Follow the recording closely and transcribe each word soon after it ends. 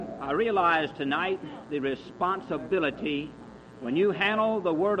I realize tonight the responsibility when you handle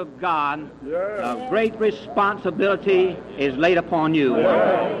the Word of God, a great responsibility is laid upon you.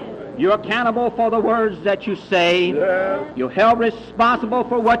 You're accountable for the words that you say. You're held responsible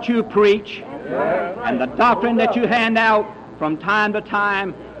for what you preach. And the doctrine that you hand out from time to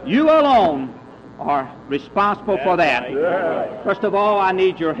time, you alone are responsible for that. First of all, I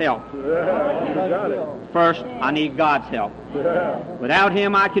need your help. First, I need God's help. Without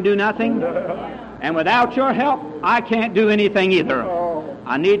Him, I can do nothing. And without your help, I can't do anything either.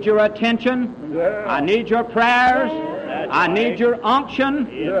 I need your attention. I need your prayers. I need your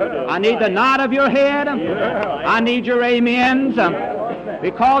unction. I need the nod of your head. I need your amens.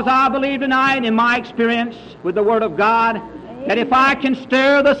 Because I believe tonight, in my experience with the Word of God, that if I can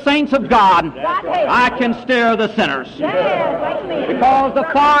stir the saints of God, I can stir the sinners. Because the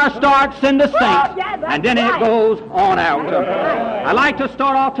fire starts in the saints, and then it goes on out. I'd like to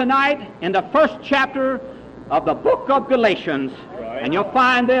start off tonight in the first chapter of the book of Galatians, and you'll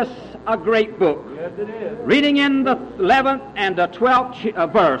find this a great book. Reading in the 11th and the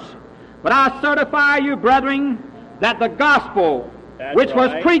 12th verse. But I certify you, brethren, that the gospel which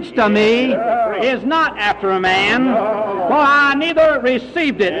was preached to me is not after a man, for I neither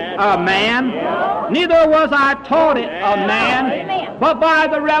received it of man, neither was I taught it of man, but by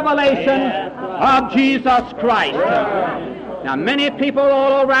the revelation of Jesus Christ. Now, many people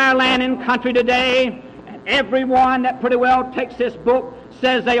all over our land and country today, and everyone that pretty well takes this book,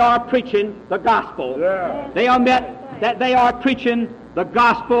 says they are preaching the gospel. They admit that they are preaching the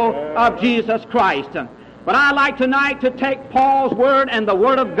gospel of Jesus Christ. But I like tonight to take Paul's word and the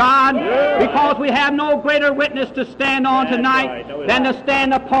word of God, because we have no greater witness to stand on tonight than to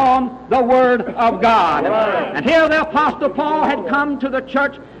stand upon the word of God. And here the Apostle Paul had come to the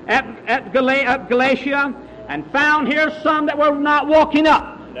church at Galatia and found here some that were not walking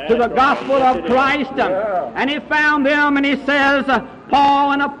up to the gospel of Christ. And he found them, and he says,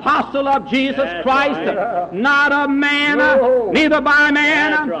 Paul, an apostle of Jesus Christ, not of man, neither by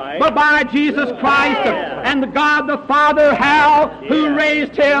man, but by Jesus Christ, and God the Father, who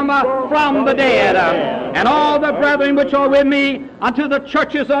raised him from the dead. And all the brethren which are with me unto the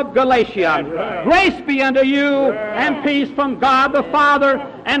churches of Galatia, grace be unto you, and peace from God the Father,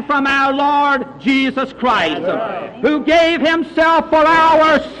 and from our Lord Jesus Christ, who gave himself for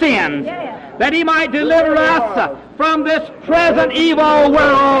our sins, that he might deliver us from this present evil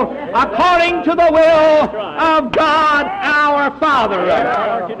world, according to the will of God our Father,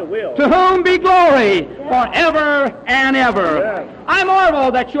 to whom be glory forever and ever. I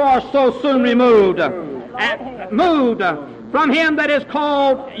marvel that you are so soon moved from him that is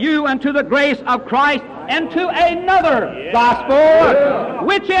called you unto the grace of Christ, and to another gospel,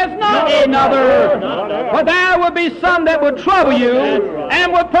 which is not another. For there will be some that would trouble you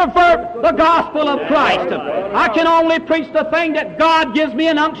and would pervert the gospel of Christ. I can only preach the thing that God gives me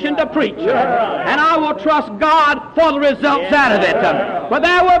an unction to preach, and I will trust God for the results out of it. But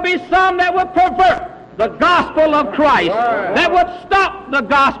there will be some that would pervert the gospel of Christ, that would stop the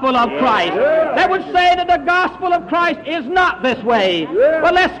gospel of Christ, that would say that the gospel of Christ is not this way.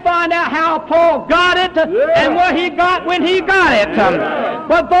 But let's find out how Paul got it and what he got when he got it.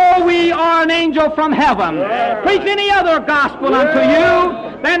 But though we are an angel from heaven, preach any other gospel unto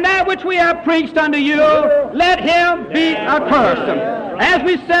you than that which we have preached unto you, let him be accursed. As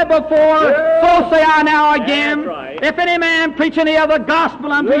we said before, so say I now again, if any man preach any other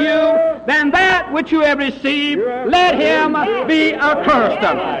gospel unto you than that which you have received, let him be accursed.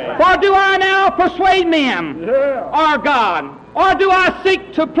 For do I now persuade men, or God, or do I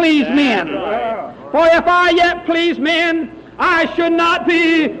seek to please men? For if I yet please men, I should not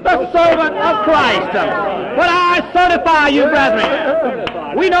be the servant of Christ. But I certify you,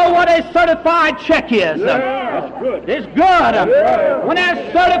 brethren. We know what a certified check is. It's good. When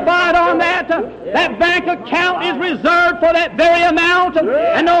they're certified on that, that bank account is reserved for that very amount.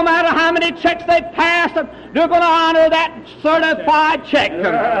 And no matter how many checks they pass, they're going to honor that certified check.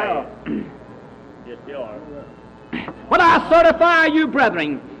 But I certify you,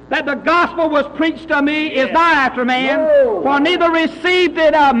 brethren, that the gospel was preached to me is not after man, for neither received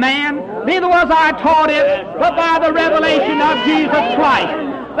it of man, neither was I taught it, but by the revelation of Jesus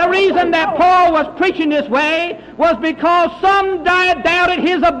Christ. The reason that Paul was preaching this way was because some doubted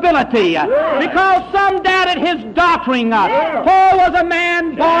his ability, because some doubted his doctrine. Paul was a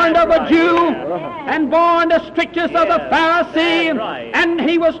man born of a Jew and born the strictest of the Pharisees, and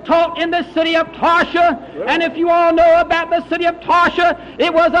he was taught in the city of Tarsha. And if you all know about the city of Tarsha,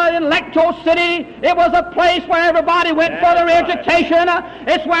 it was an electoral city. It was a place where everybody went for their education.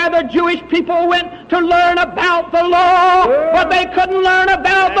 It's where the Jewish people went to learn about the law, but they couldn't learn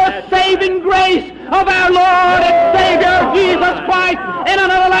about about the saving grace of our Lord and Savior Jesus Christ in an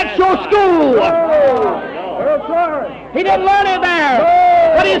intellectual school. He didn't learn it there.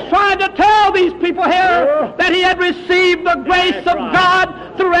 But he's trying to tell these people here that he had received the grace of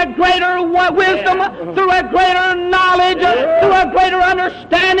God through a greater wisdom, through a greater knowledge, through a greater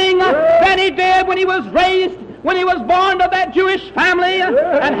understanding than he did when he was raised, when he was born of that Jewish family,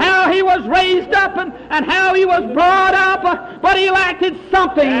 and how he was raised up and how he was brought up, but he lacked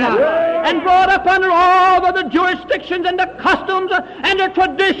something, and brought up under all of the jurisdictions and the customs and the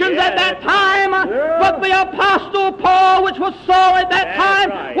traditions at that time. But the Apostle Paul, which was Saul at that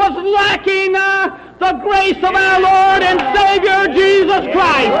time, was lacking the grace of our Lord and Savior Jesus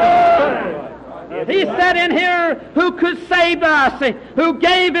Christ. He said in here, who could save us, who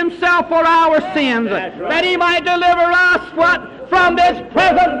gave himself for our sins, that he might deliver us from this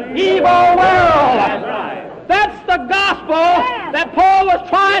present evil world. That's the gospel that Paul was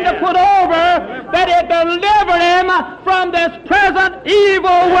trying to put over, that it delivered him from this present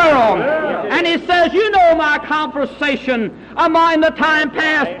evil world. And he says, you know my conversation among the time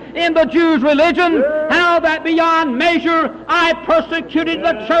past in the Jews' religion, how that beyond measure I persecuted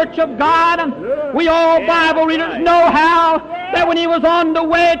the church of God. We all Bible readers know how that when he was on the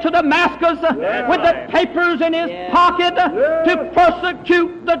way to Damascus with the papers in his pocket to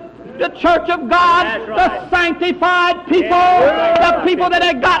persecute the church of God, the sanctified people, the people that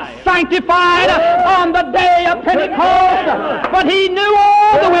had got sanctified on the day of Pentecost. But he knew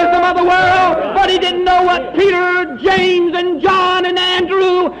all the wisdom of the world, but he didn't know what Peter, James, and John, and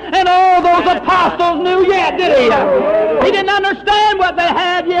Andrew, and all those apostles knew yet, did he? He didn't understand what they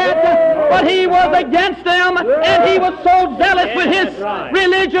had yet, but he was against them, and he was so zealous with his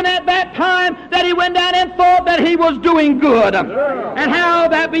religion at that time that he went down and thought that he was doing good. And how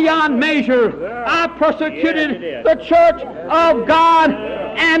that beyond measure I persecuted the church of God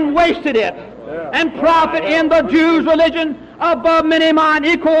and wasted it, and profit in the Jews' religion above many mine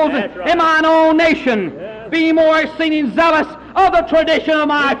equals in mine own nation, being more exceeding zealous of the tradition of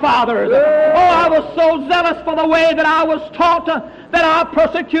my fathers. Oh, I was so zealous for the way that I was taught that I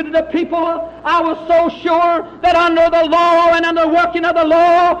persecuted the people. I was so sure that under the law and under the working of the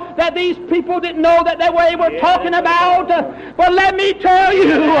law that these people didn't know that they were talking about. But let me tell you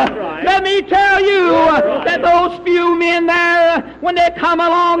that those few men there, when they come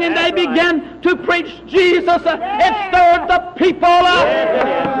along and they begin to preach Jesus, it stirred the people up.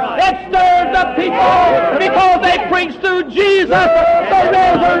 It stirred the people because they preached through Jesus the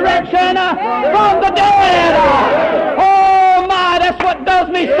resurrection from the dead. Oh my, that's what does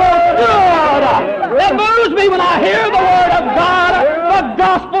me so good. It moves me when I hear the Word of God. The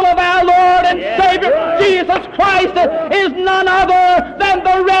gospel of our Lord and Savior Jesus Christ is none other than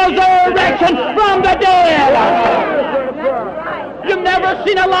the resurrection from the dead. You've never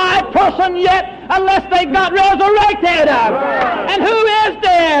seen a live person yet unless they got resurrected. And who is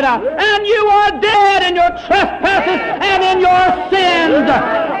dead? And you are dead in your trespasses and in your sins,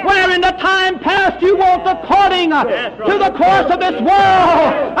 where in the time past you walked according to the course of this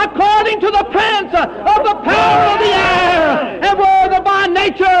world, according to the prince of the power of the air, and were by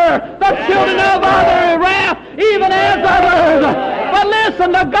nature the children of other wrath, even as others. But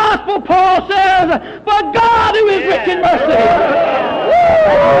listen, the gospel, Paul says, but God who is rich in mercy,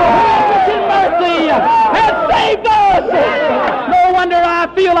 has saved us. No wonder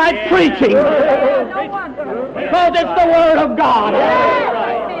I feel like preaching, because it's the Word of God.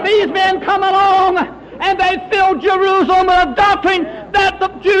 These men come along and they filled Jerusalem with a doctrine that the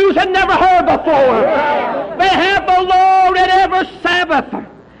Jews had never heard before. They had the law read every Sabbath.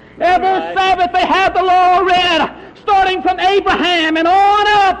 Every Sabbath they had the law read, starting from Abraham and on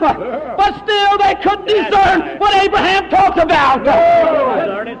up, but still they couldn't discern what Abraham talked about.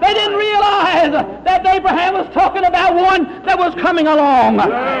 They didn't realize that Abraham was talking about one that was coming along.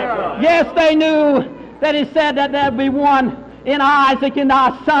 Yes, they knew that he said that there would be one in Isaac, and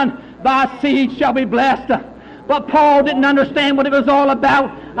thy son, thy seed shall be blessed. But Paul didn't understand what it was all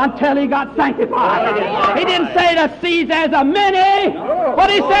about until he got sanctified. He didn't say the seeds as a many, but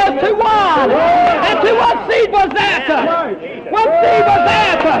he says to one. And to what seed was that? What seed was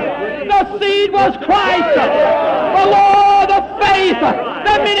that? The seed was Christ. The law, the faith,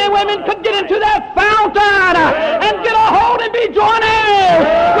 that men and women could get into that fountain and get a hold and be joint heirs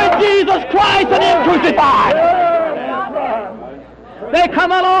with Jesus Christ and Him crucified. They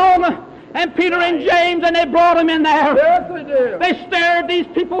come along, and Peter and James, and they brought them in there. Yes, they did. They stared these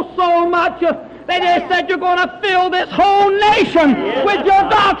people so much, they just said, you're going to fill this whole nation with your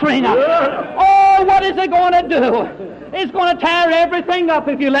doctrine. Oh, what is it going to do? It's going to tear everything up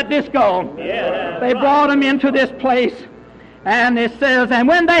if you let this go. They brought them into this place, And it says, and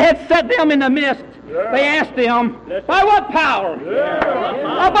when they had set them in the midst, they asked him, by what power?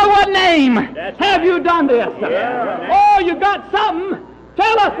 Or by what name have you done this? Oh, you got something?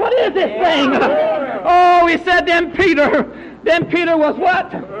 Tell us, what is this thing? Oh, he said, then Peter was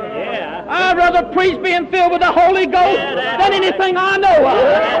what? I'd rather preach being filled with the Holy Ghost than anything I know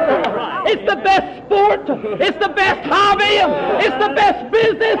of. It's the best sport. It's the best hobby. It's the best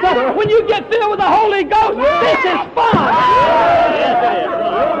business. When you get filled with the Holy Ghost, this is fun.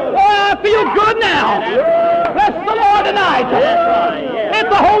 Oh, I feel good now. Bless the Lord tonight. If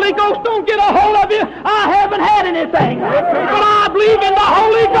the Holy Ghost don't get a hold of you, I haven't had anything. But I believe in the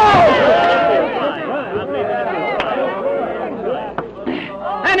Holy Ghost.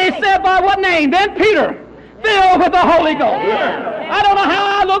 And he said, by what name? Then Peter, filled with the Holy Ghost. I don't know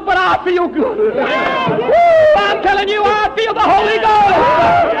how I look, but I feel good. I'm telling you, I feel the Holy Ghost.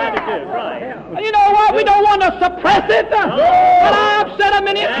 You know what? We don't want to suppress it. But I've said it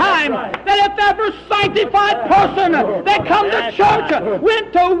many times that if every sanctified person that come to church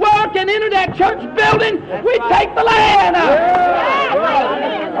went to work and entered that church building, we'd take the land. Is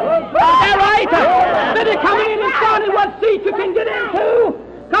that right? That they're coming in and starting what seat you can get into.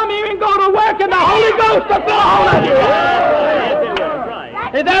 Come here and go to work and the Holy Ghost will fill a hold of you.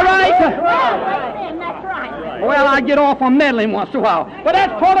 Is that right? That's right. Well, I get off on meddling once in a while. But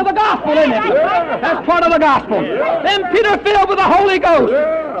that's part of the gospel, isn't it? That's part of the gospel. Then Peter, filled with the Holy Ghost,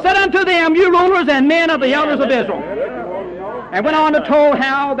 said unto them, you rulers and men of the elders of Israel. And went on to tell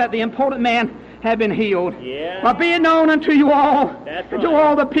how that the important man had been healed. But be it known unto you all, and to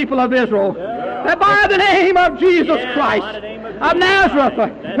all the people of Israel, that by the name of Jesus Christ of Nazareth,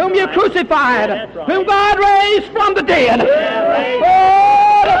 whom you crucified, whom God raised from the dead.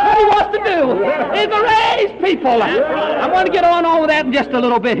 Oh, that's what he wants to do, is to raise people. I want to get on with that in just a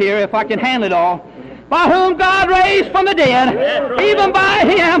little bit here, if I can handle it all. By whom God raised from the dead, even by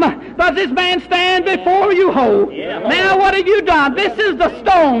him does this man stand before you whole. Now what have you done? This is the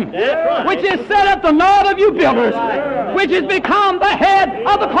stone which is set at the north of you builders, which has become the head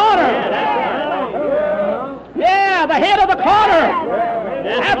of the corner. Yeah, the head of the corner.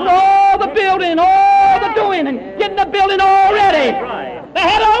 After all the building, all the doing, and getting the building all ready. They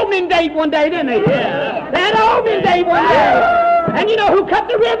had an opening date one day, didn't they? They had an opening date one day. And you know who cut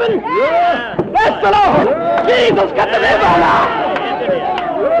the ribbon? Bless the Lord. Jesus cut the ribbon.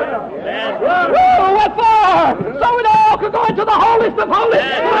 Woo, what for? So we all could go into the holiest of holies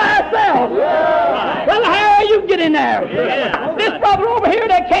for ourselves. Well, how you get in there? This brother over here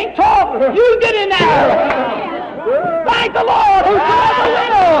that can't talk, you get in there. Thank the Lord, whosoever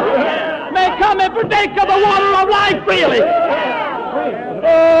will may come and partake of the water of life freely.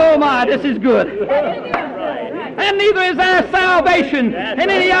 Oh my, this is good. And neither is there salvation in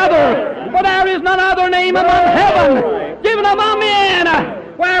any other, for there is none other name among heaven given among men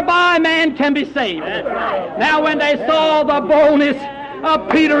whereby man can be saved. Now when they saw the boldness of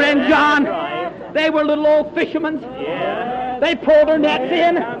Peter and John, they were little old fishermen. They pulled their nets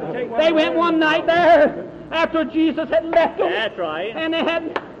in. They went one night there after Jesus had left them. That's right.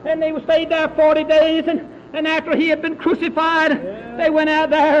 And they stayed there 40 days, and after he had been crucified, they went out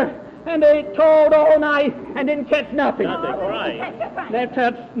there and they toiled all night and didn't catch nothing. Nothing, right. They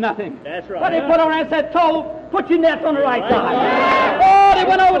touched nothing. That's right. But they put on and said, put your nets on the right side. Oh, they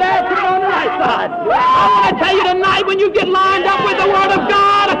went over there and put it on the right side. I want to tell you tonight, when you get lined up with the Word of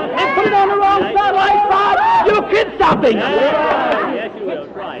God and put it on the wrong side, right side, you'll get something. Yes, you will.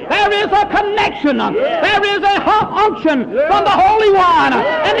 Right. There is a connection. There is a unction from the Holy One.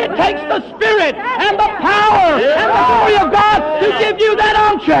 And it takes the Spirit and the power and the glory of God to give you that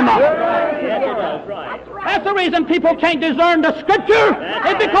unction. That's the reason people can't discern the Scripture.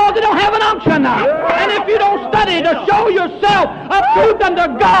 It's because they don't have an unction. And if you don't study to show yourself approved unto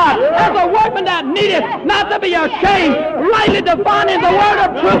God as a workman that needeth not to be ashamed, rightly defining the word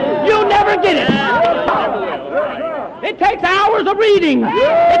of truth, you'll never get it. It takes hours of reading.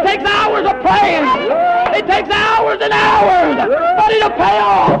 It takes hours of praying. It takes hours and hours, but it'll pay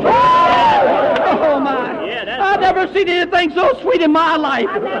off. Oh, my. I've never seen anything so sweet in my life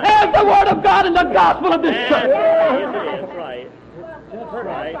as the Word of God and the gospel of this church. That's right. That's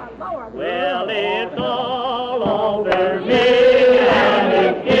right. Well, it's all over me, and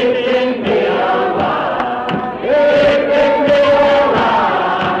it's keeping me alive. Keeping me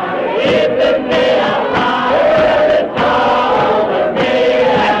alive. Keeping me alive. It's all over me,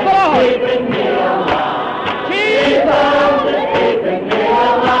 and it's keeping me alive. Jesus is keeping me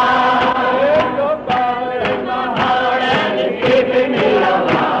alive.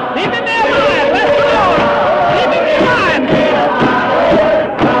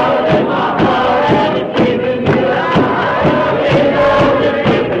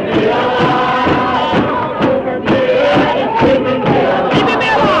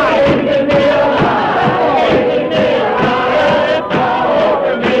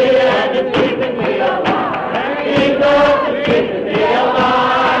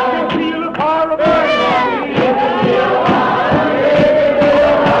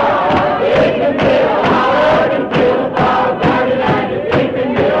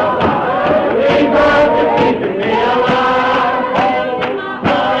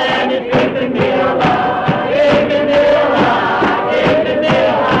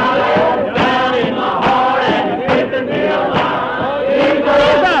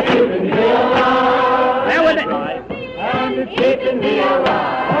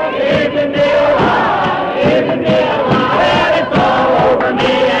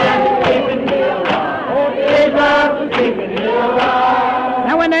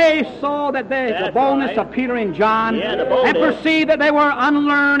 Peter and John, Yeah, the bold and did. perceived that they were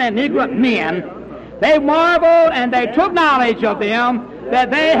unlearned and ignorant men, they marveled and they took knowledge of them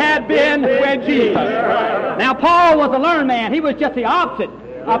that they had been with Jesus. Now, Paul was a learned man. He was just the opposite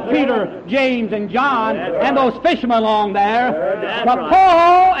of Peter, James, and John, and those fishermen along there. But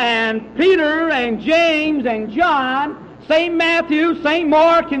Paul and Peter and James and John, St. Matthew, St.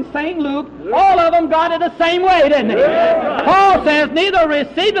 Mark, and St. Luke, all of them got it the same way, didn't they? Paul says, neither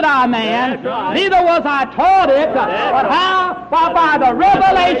received it I man, neither was I taught it, but how? By the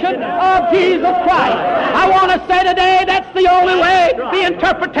revelation of Jesus Christ. I want to say today, that's the only way the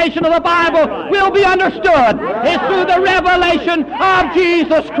interpretation of the Bible will be understood, is through the revelation of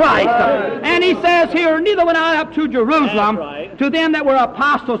Jesus Christ. And he says here, neither went I up to Jerusalem to them that were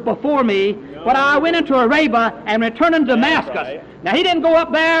apostles before me, but I went into Arabia and returned unto Damascus. Now, he didn't go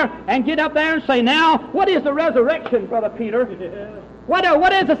up there and get up there and say, now, what is the resurrection, Brother Peter?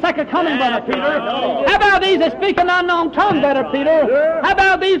 What is the second coming, Brother Peter? How about these that speak an unknown tongue, Brother Peter? How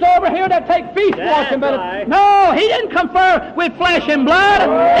about these over here that take feast washing, Brother? No, he didn't confer with flesh and blood.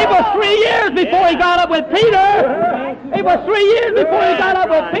 It was 3 years before he got up with Peter. It was 3 years before he got up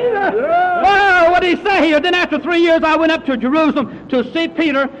with Peter. Well, what did he say here? Then after 3 years I went up to Jerusalem to see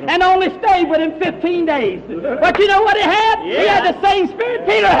Peter and only stayed with him 15 days. But you know what he had? He had the same spirit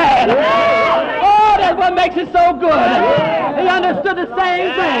Peter had. Oh, that's what makes it so good. He understood the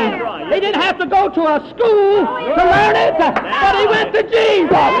same thing. He didn't have to go to a school to learn it, but he went to Jesus.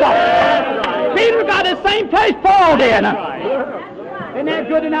 Peter got the same place Paul did. Isn't that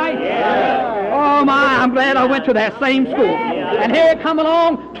good tonight? Oh my, I'm glad I went to that same school. And here he come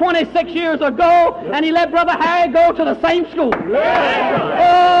along 26 years ago, and he let Brother Harry go to the same school.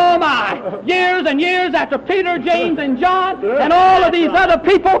 Oh my, years and years after Peter, James, and John, and all of these other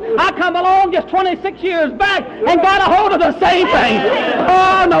people, I come along just 26 years back and got a hold of the same thing.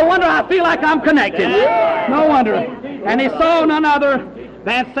 Oh, no wonder I feel like I'm connected. No wonder. And he saw none other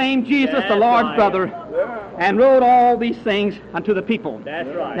that same Jesus, the Lord's brother, and wrote all these things unto the people. That's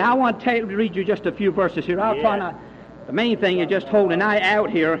right. Now I want to read you just a few verses here. I'll try not. The main thing is just hold an eye out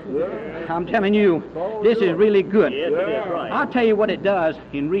here. I'm telling you, this is really good. Yes, it is right. I'll tell you what it does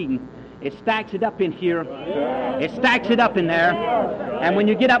in reading. It stacks it up in here. It stacks it up in there. And when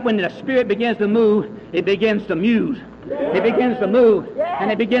you get up, when the Spirit begins to move, it begins to muse. It begins to move,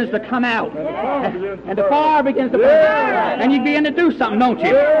 and it begins to come out. And the fire begins to burn. And you begin to do something, don't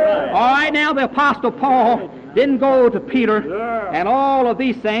you? All right, now the Apostle Paul didn't go to Peter and all of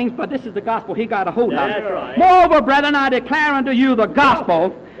these things, but this is the gospel he got a hold of. That's right. Moreover, brethren, I declare unto you the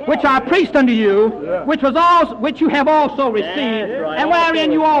gospel which I preached unto you, which you have also received, right. and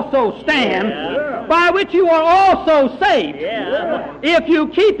wherein you also stand, by which you are also saved, if you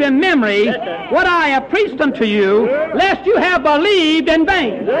keep in memory what I have preached unto you, lest you have believed in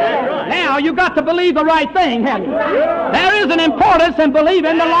vain. Now you got to believe the right thing, haven't you? There is an importance in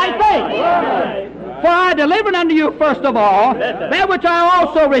believing the right thing. For I delivered unto you first of all that which I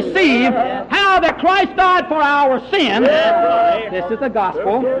also received, how that Christ died for our sins. This is the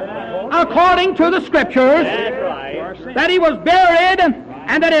gospel. According to the Scriptures, that he was buried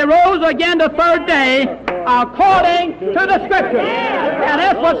and that he rose again the third day, according to the Scriptures. And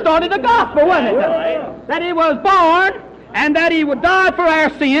that's what started the gospel, wasn't it? That he was born and that he would die for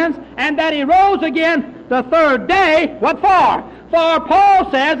our sins and that he rose again the third day. What for? For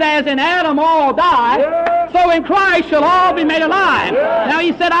Paul says, as in Adam all die, so in Christ shall all be made alive. Now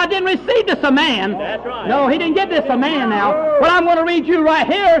he said, I didn't receive this of man. That's right. No, he didn't get this of man now. What I'm going to read you right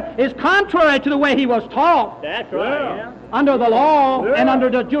here is contrary to the way he was taught. That's right. Under the law and under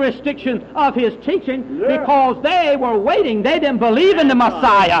the jurisdiction of his teaching, because they were waiting. They didn't believe in the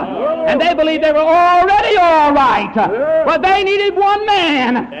Messiah. And they believed they were already all right. But they needed one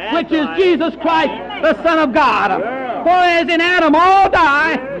man, which is Jesus Christ, the Son of God. For as in Adam all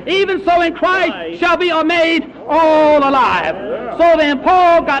die, even so in Christ shall be made all alive. So then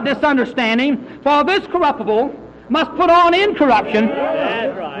Paul got this understanding, for this corruptible must put on incorruption,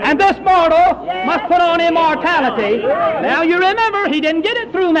 and this mortal must put on immortality. Now you remember, he didn't get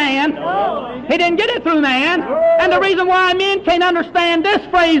it through man. He didn't get it through man. And the reason why men can't understand this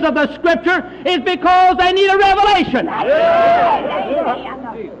phrase of the Scripture is because they need a revelation.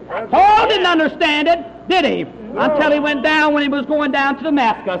 Paul didn't understand it, did he? Until he went down, when he was going down to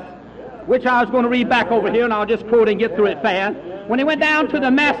Damascus, which I was going to read back over here, and I'll just quote and get through it fast. When he went down to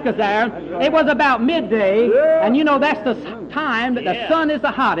Damascus there, it was about midday, and you know that's the time that the sun is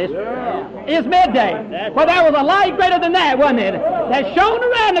the hottest. It's midday. But there was a light greater than that, wasn't it? That shone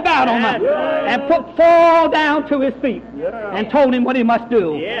around about him and put fall down to his feet and told him what he must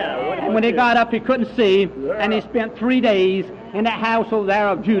do. And when he got up, he couldn't see, and he spent 3 days in that household there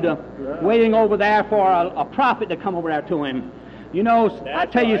of Judah. waiting over there for a prophet to come over there to him. You know, I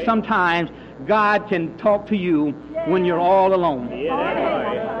tell you, sometimes God can talk to you when you're all alone.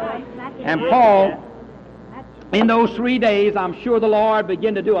 And Paul, in those 3 days, I'm sure the Lord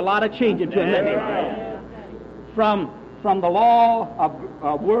began to do a lot of changing to him. From the law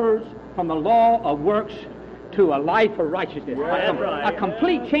of words, from the law of works, to a life of righteousness. A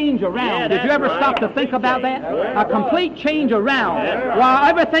complete change around. Did you ever stop to think about that? A complete change around. While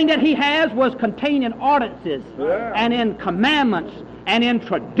everything that he has was contained in ordinances and in commandments and in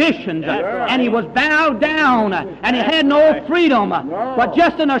traditions, and he was bowed down, and he had no freedom. But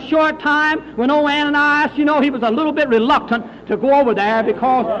just in a short time, when old Ananias, you know, he was a little bit reluctant to go over there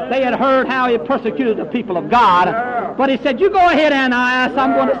because they had heard how he persecuted the people of God. But he said, "You go ahead, Ananias,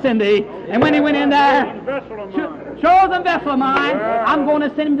 I'm going to send thee." And when he went in there, chosen vessel of mine, I'm going to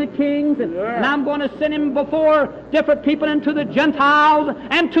send him to kings, and I'm going to send him before different people and to the Gentiles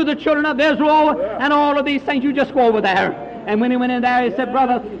and to the children of Israel and all of these things. You just go over there. And when he went in there, he said,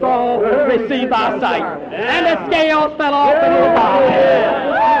 "Brother Saul, receive thy sight." And the scales fell off and he was alive.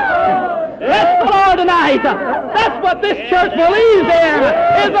 Bless the Lord tonight. That's what this church believes in,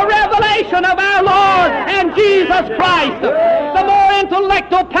 is the revelation of our Lord and Jesus Christ. The more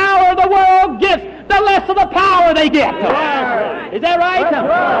intellectual power the world gets, the less of the power they get. Is that right?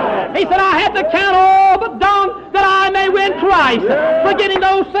 He said, "I had to count all but dung that I may win Christ, forgetting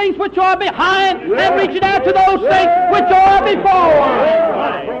those things which are behind and reaching out to those things which are before.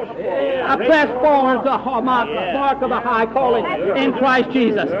 I press forward the mark of the high calling in Christ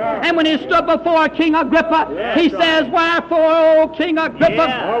Jesus." And when he stood before King Agrippa, he says, "Wherefore, O King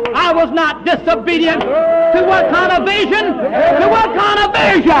Agrippa, I was not disobedient to what kind of vision? To what kind of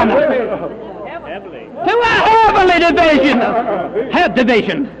vision? To a heavenly division." Head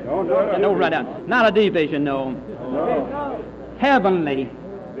division. No, right down. Not a division, no. Heavenly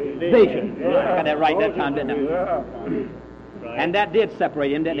vision. I got that right that time, didn't I? And that did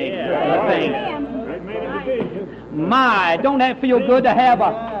separate him, didn't it? My, don't that feel good to have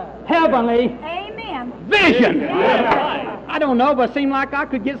a heavenly vision? I don't know, but it seemed like I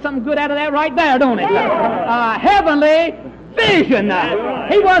could get something good out of that right there, don't it? Heavenly vision.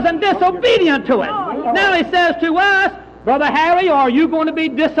 He wasn't disobedient to it. Now he says to us, "Brother Harry, are you going to be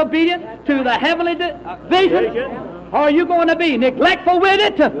disobedient to the heavenly vision? Are you going to be neglectful with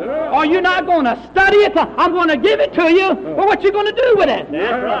it? Are you not going to study it? I'm going to give it to you. Well, what you going to do with it?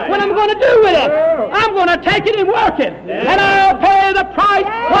 What I'm going to do with it? I'm going to take it and work it. And I'll pay the price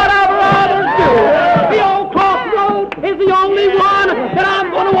whatever others do. The old crossroad is the only one that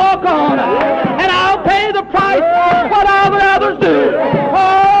I'm going to walk on. And I'll pay the price whatever others do.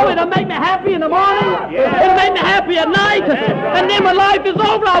 Oh, it'll make me happy in the morning. It'll make me happy at night. And then when life is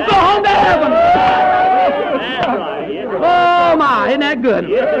over, I'll go home to heaven." Oh my, isn't that good?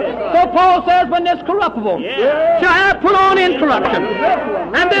 So Paul says, "When this corruptible shall have put on incorruption,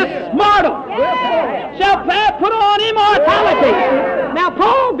 and this mortal shall have put on immortality." Now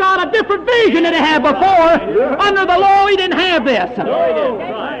Paul got a different vision than he had before. Under the law he didn't have this.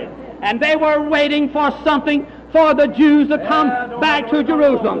 And they were waiting for something for the Jews to come back to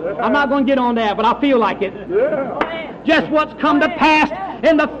Jerusalem. I'm not going to get on that, but I feel like it. Just what's come to pass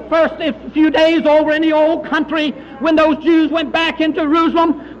in the first few days over in the old country when those Jews went back into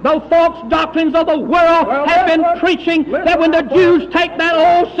Jerusalem. Those false doctrines of the world have been preaching that when the Jews take that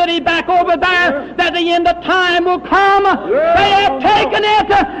old city back over there, that the end of time will come. They have taken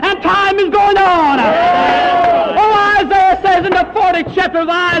it, and time is going on. Oh, Isaiah says in the 40th chapter of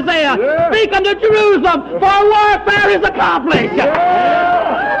Isaiah, "Speak unto Jerusalem, for warfare is accomplished."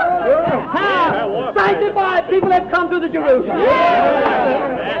 Sanctified people have come to the Jerusalem.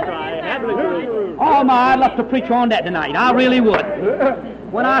 Oh my, I'd love to preach on that tonight. I really would.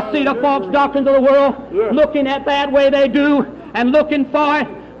 When I see the false doctrines of the world looking at that way they do and looking for it.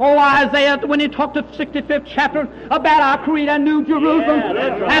 Oh, Isaiah, when he talked to 65th chapter about our creed, a new Jerusalem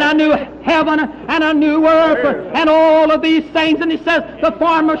and a new heaven and a new earth and all of these things. And he says, "The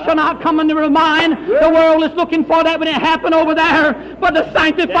former shall not come into your mind." The world is looking for that when it happened over there. But the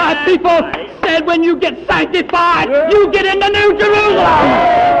sanctified people said, when you get sanctified, you get into New Jerusalem.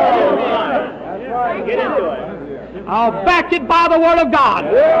 Get into it. I'll back it by the Word of God.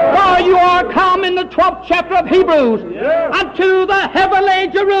 For you are come in the 12th chapter of Hebrews unto the heavenly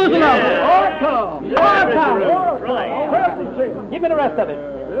Jerusalem. Give me the rest of it.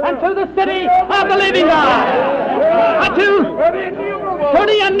 Unto the city of the living God. Unto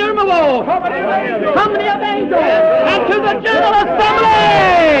the innumerable company of angels. And to the general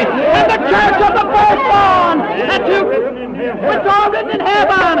assembly. And the church of the firstborn. And to which are written in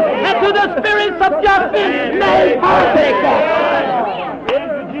heaven. And to the spirits of justice made perfect.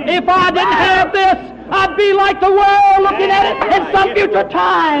 If I didn't have this, I'd be like the world looking at it in some future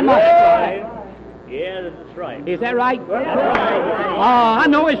time. Yeah, that's right. Is that right? That's right. I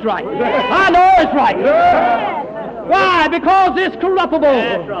know it's right. I know it's right. Why? Because this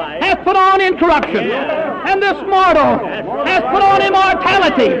corruptible right. has put on incorruption, and this mortal has put on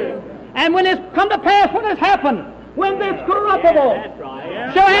immortality. And when it's come to pass, what has happened? When this corruptible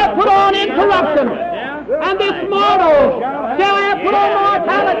shall have put on incorruption, and this mortal shall have put on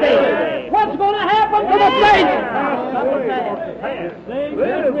mortality, what's going to happen to the saints?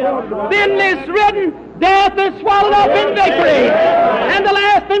 Then this written, death is swallowed up in victory. And the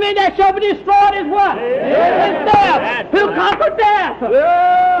last enemy that shall be destroyed is what? Is death. Who conquered death?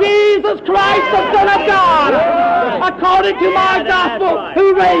 Jesus Christ, the Son of God, according to my gospel,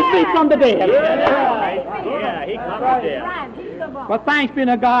 who raised me from the dead. Yeah, he conquered death. But thanks be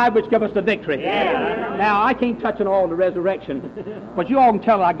to God which give us the victory. Now, I can't touch on all the resurrection, but you all can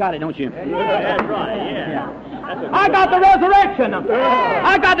tell I got it, don't you? That's right, yeah. I got the resurrection.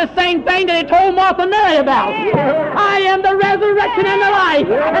 I got the same thing that he told Martha and Mary about. I am the resurrection and the life.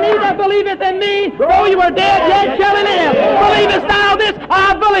 And he that believeth in me, though you were dead, yet shall he live. Believest thou this?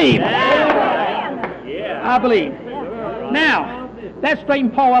 I believe. I believe. Now, that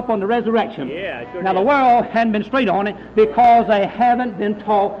straightened Paul up on the resurrection. Now, the world hadn't been straight on it because they haven't been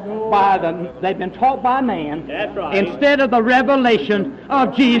taught by they've been taught by man instead of the revelation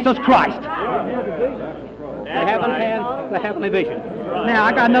of Jesus Christ. They haven't had the heavenly vision. Now,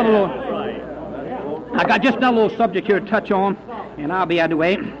 I got just another little subject here to touch on, and I'll be out of the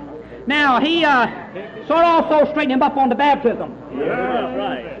way. Now, he sort of also straightened him up on the baptism.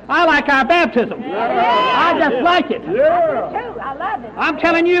 I like our baptism. I just like it. I love it. I'm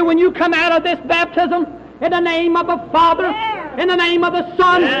telling you, when you come out of this baptism, in the name of the Father, in the name of the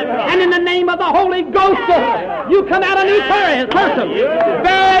Son, and in the name of the Holy Ghost, you come out a new person,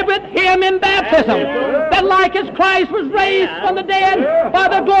 buried with Him in baptism, that like as Christ was raised from the dead by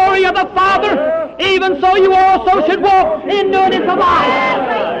the glory of the Father, even so you also should walk in newness of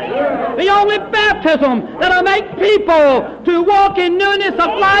life. The only baptism that'll make people to walk in newness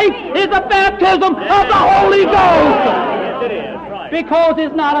of life is the baptism of the Holy Ghost. Because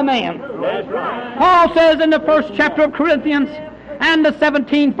it's not a man. Paul says in the first chapter of Corinthians and the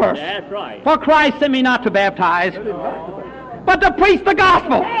 17th verse, for Christ sent me not to baptize, but to preach the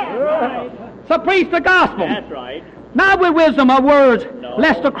gospel. To preach the gospel. Not with wisdom of words,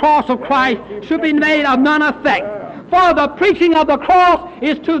 lest the cross of Christ should be made of none effect. For the preaching of the cross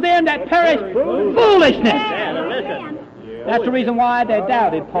is to them that perish foolishness. That's the reason why they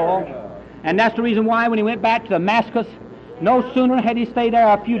doubted Paul. And that's the reason why when he went back to Damascus, no sooner had he stayed there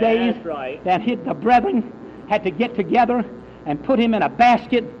a few days than the brethren had to get together and put him in a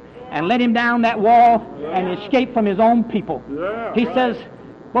basket and let him down that wall and escape from his own people. He says,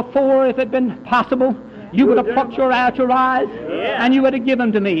 before, if it had been possible, you would have plucked out your eyes and you would have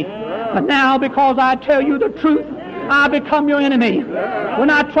given them to me. But now, because I tell you the truth, I become your enemy. We're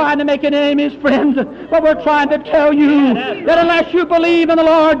not trying to make an enemies friends, but we're trying to tell you that unless you believe in the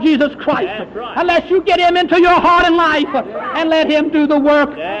Lord Jesus Christ, unless you get Him into your heart and life and let Him do the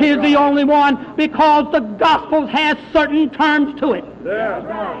work, He's the only one, because the gospel has certain terms to it.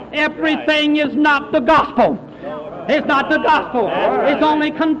 Everything is not the gospel. It's not the gospel. It's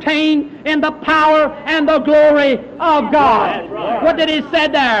only contained in the power and the glory of God. What did he say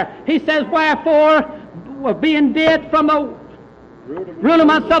there? He says, wherefore, being dead from the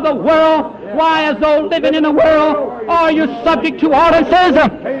rudiments of the world, why, as though living in the world, are you subject to ordinances?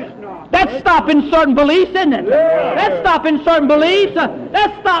 That's stopping certain beliefs, isn't it? That's stopping certain beliefs.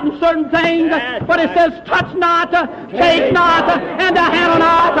 That's stopping certain things. But it says, touch not, taste not, and handle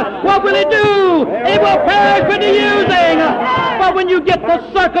not. What will it do? It will perish with the using. But when you get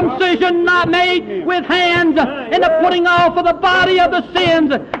the circumcision not made with hands and the putting off of the body of the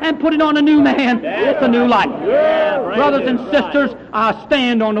sins and putting on a new man, it's a new life. Brothers and sisters, I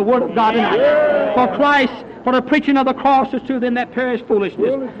stand on the Word of God tonight. For Christ, for the preaching of the cross is to them that perish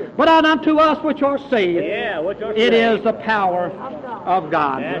foolishness. But unto us which are saved, it is the power of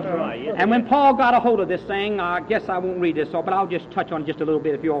God. And when Paul got a hold of this thing, I guess I won't read this, but I'll just touch on it just a little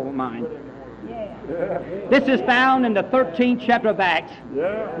bit if you all don't mind. This is found in the 13th chapter of Acts.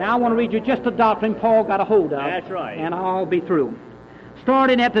 Now I want to read you just the doctrine Paul got a hold of. And I'll be through.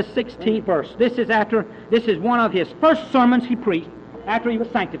 Starting at the 16th verse. This is one of his first sermons he preached after he was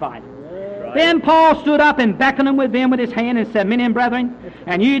sanctified. Then Paul stood up and beckoned them with his hand and said, Men and brethren,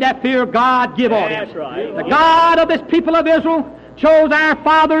 and ye that fear God, give audience. The God of this people of Israel chose our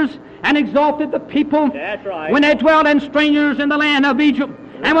fathers and exalted the people when they dwelt in strangers in the land of Egypt,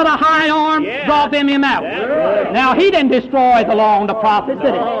 and with a high arm brought them him out. Right. Now, he didn't destroy the law and the prophets,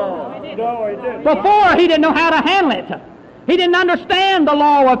 did he? No, he didn't. Before, he didn't know how to handle it. He didn't understand the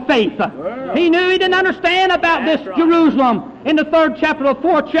law of faith. He didn't understand about this Jerusalem in the 3rd chapter or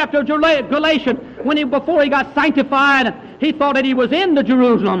 4th chapter of Galatians. Before he got sanctified, he thought that he was in the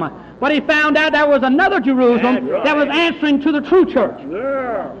Jerusalem. But he found out there was another Jerusalem that was answering to the true church.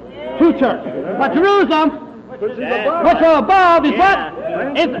 True church. But Jerusalem, which is above, is what?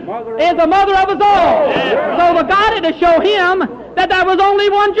 Is the mother of us all. So the God had to show him that there was only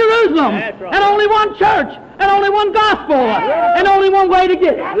one Jerusalem, and only one church, and only one gospel, and only one way to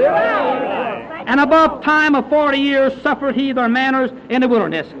get it. And above time of 40 years suffered he their manners in the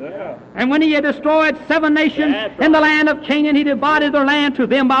wilderness. And when he had destroyed 7 nations in the land of Canaan, he divided their land to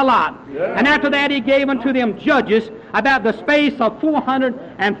them by lot. And after that he gave unto them judges about the space of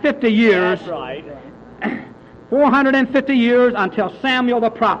 450 years. That's right. 450 years until Samuel the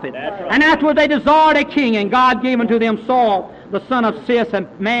prophet. And afterward they desired a king, and God gave unto them Saul, the son of Cis, a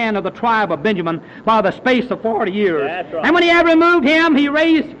man of the tribe of Benjamin, by the space of 40 years. Right. And when he had removed him, he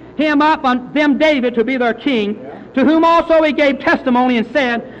raised him up unto them David to be their king, to whom also he gave testimony and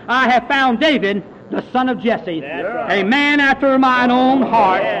said, I have found David, the son of Jesse, right. a man after mine own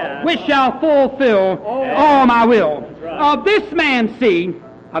heart, which shall fulfill all my will. Of this man's seed,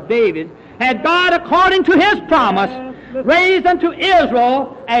 of David, had God, according to his promise, raised unto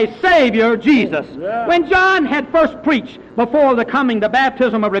Israel a Savior, Jesus. When John had first preached before the coming, the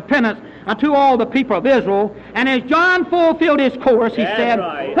baptism of repentance unto all the people of Israel, and as John fulfilled his course, he said,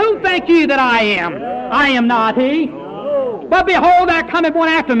 Who think ye that I am? I am not he. But behold, there cometh one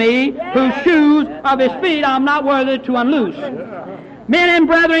after me, whose shoes of his feet I am not worthy to unloose. Men and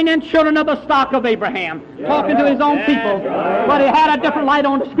brethren and children of the stock of Abraham, talking to his own people, but he had a different light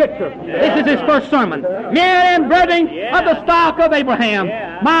on the Scripture. This is his first sermon. Men and brethren of the stock of Abraham,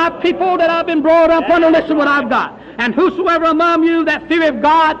 my people that I've been brought up under, listen what I've got. And whosoever among you that feareth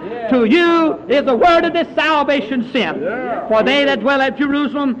God, to you is the word of this salvation sent. For they that dwell at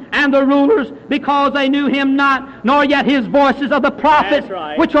Jerusalem and the rulers, because they knew him not, nor yet his voices of the prophets,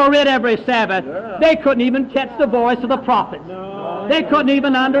 which are read every Sabbath, they couldn't even catch the voice of the prophets. They couldn't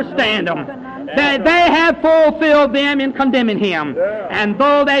even understand them. They had fulfilled them in condemning him. And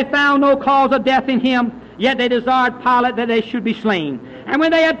though they found no cause of death in him, yet they desired Pilate that they should be slain. And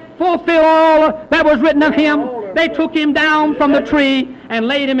when they had fulfilled all that was written of him, they took him down from the tree and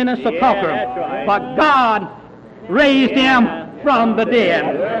laid him in a sepulchre. But God raised him from the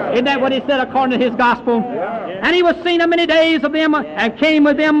dead. Isn't that what he said according to his gospel? And he was seen a many days of them, and came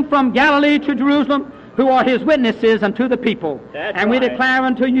with them from Galilee to Jerusalem, who are his witnesses unto the people. And we declare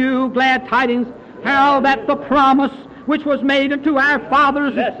unto you glad tidings, how that the promise which was made unto our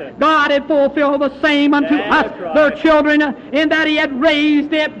fathers, God had fulfilled the same unto us, their children, in that he had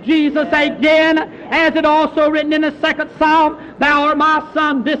raised up Jesus again, as it also written in the 2nd Psalm, Thou art my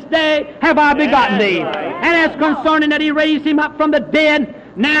son, this day have I begotten thee. And as concerning that he raised him up from the dead,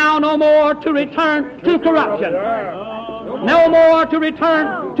 now no more to return to corruption. No more to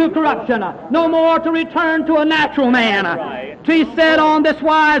return to corruption. No more to return to a natural man. He said, On this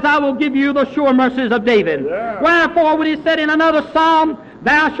wise I will give you the sure mercies of David. Wherefore, when he said in another psalm,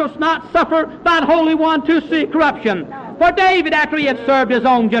 Thou shalt not suffer thine Holy One to see corruption. For David, after he had served his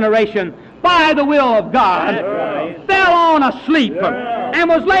own generation, by the will of God, fell on asleep, and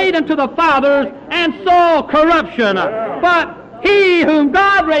was laid unto the fathers, and saw corruption. But he whom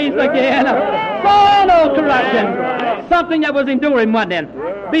God raised again saw no corruption. Something that was enduring, wasn't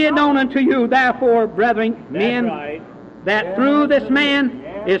it? Be it known unto you, therefore, brethren, men, that through this man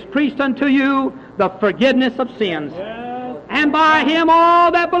is preached unto you the forgiveness of sins. And by him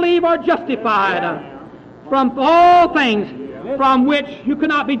all that believe are justified from all things from which you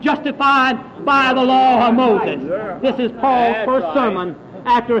cannot be justified by the law of Moses. This is Paul's first sermon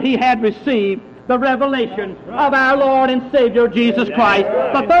after he had received the revelation of our Lord and Savior Jesus Christ.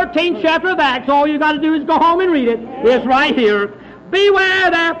 The 13th chapter of Acts, all you got to do is go home and read it. It's right here.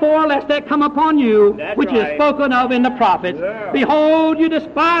 Beware, therefore, lest there come upon you, which is spoken of in the prophets. Behold, you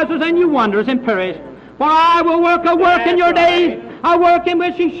despisers and you wonders, and perish. For I will work a work in your days, a work in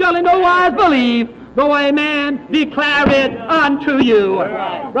which you shall in no wise believe, though a man declare it unto you.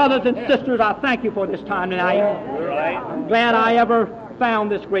 Brothers and sisters, I thank you for this time tonight. I'm glad I ever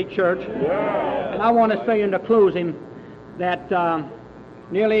found this great church. And I want to say in the closing that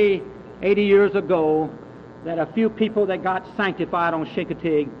nearly 80 years ago, that a few people that got sanctified on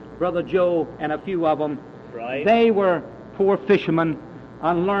Chincoteague, Brother Joe and a few of them, they were poor fishermen,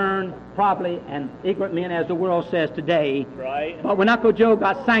 unlearned, probably, and ignorant men, as the world says today. But when Uncle Joe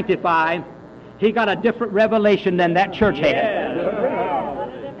got sanctified, he got a different revelation than that church had.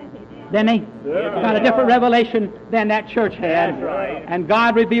 didn't he? Got a different revelation than that church had. That's right. And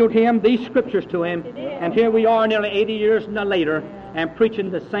God revealed him these scriptures to him. And here we are nearly 80 years later and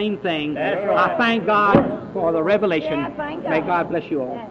preaching the same thing. That's right. I thank God for the revelation. Yeah, thank God. May God bless you all.